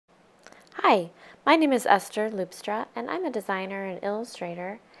Hi, my name is Esther Loopstra, and I'm a designer and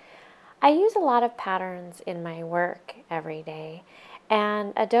illustrator. I use a lot of patterns in my work every day,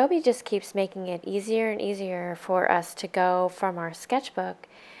 and Adobe just keeps making it easier and easier for us to go from our sketchbook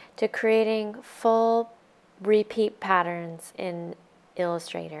to creating full repeat patterns in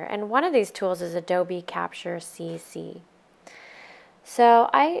Illustrator. And one of these tools is Adobe Capture CC. So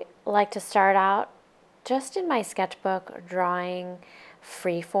I like to start out just in my sketchbook drawing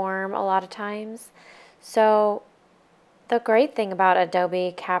freeform a lot of times. So the great thing about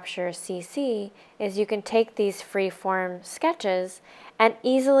Adobe Capture CC is you can take these freeform sketches and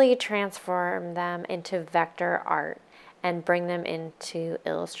easily transform them into vector art and bring them into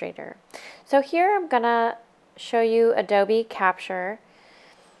Illustrator. So here I'm gonna show you Adobe Capture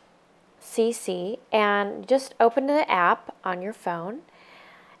CC, and just open the app on your phone.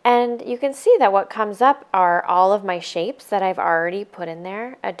 And you can see that what comes up are all of my shapes that I've already put in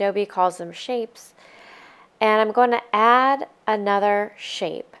there. Adobe calls them shapes. And I'm going to add another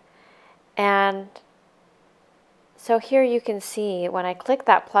shape. And so here you can see when I click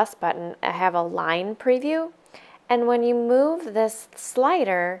that plus button, I have a line preview. And when you move this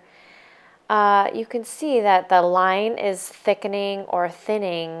slider, you can see that the line is thickening or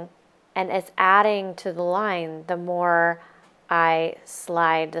thinning, and it's adding to the line the more I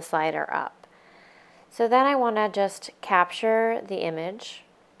slide the slider up. So then I want to just capture the image,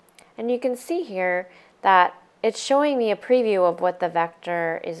 and you can see here that it's showing me a preview of what the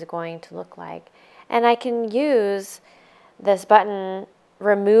vector is going to look like. And I can use this button,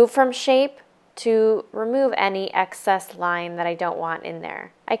 remove from shape, to remove any excess line that I don't want in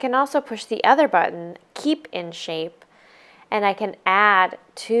there. I can also push the other button, keep in shape, and I can add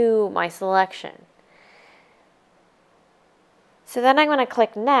to my selection. So then I'm going to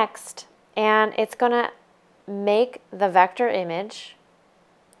click next, and it's going to make the vector image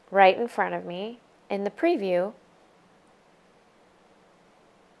right in front of me in the preview.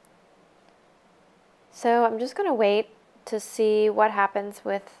 So I'm just going to wait to see what happens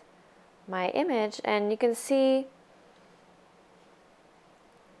with my image, and you can see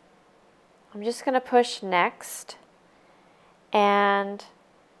I'm just going to push next, and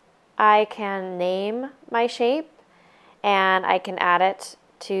I can name my shape, and I can add it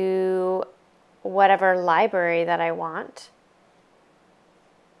to whatever library that I want,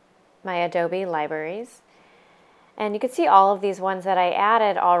 my Adobe libraries. And you can see all of these ones that I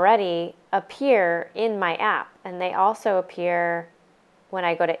added already appear in my app, and they also appear when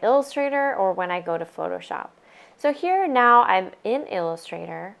I go to Illustrator or when I go to Photoshop. So here now I'm in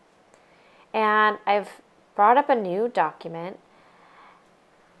Illustrator, and I've brought up a new document,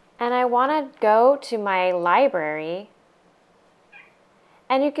 and I want to go to my library.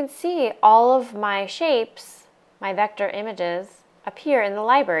 And you can see all of my shapes, my vector images, appear in the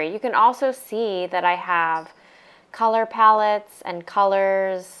library. You can also see that I have color palettes and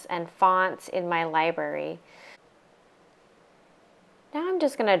colors and fonts in my library. Now I'm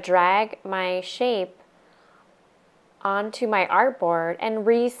just going to drag my shape onto my artboard and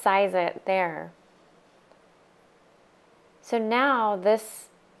resize it there. So now this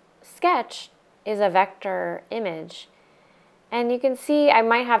sketch is a vector image. And you can see I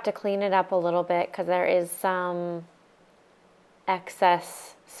might have to clean it up a little bit because there is some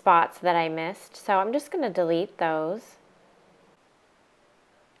excess spots that I missed. So I'm just going to delete those.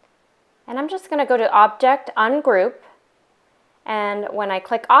 And I'm just going to go to Object, Ungroup. And when I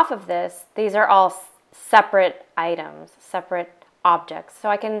click off of this, these are all separate items, separate objects. So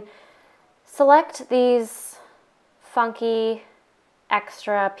I can select these funky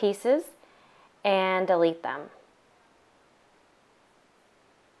extra pieces and delete them.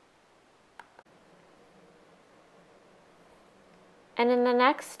 And in the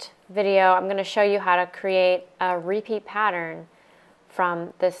next video, I'm going to show you how to create a repeat pattern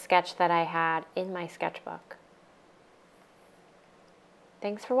from this sketch that I had in my sketchbook.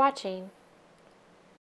 Thanks for watching.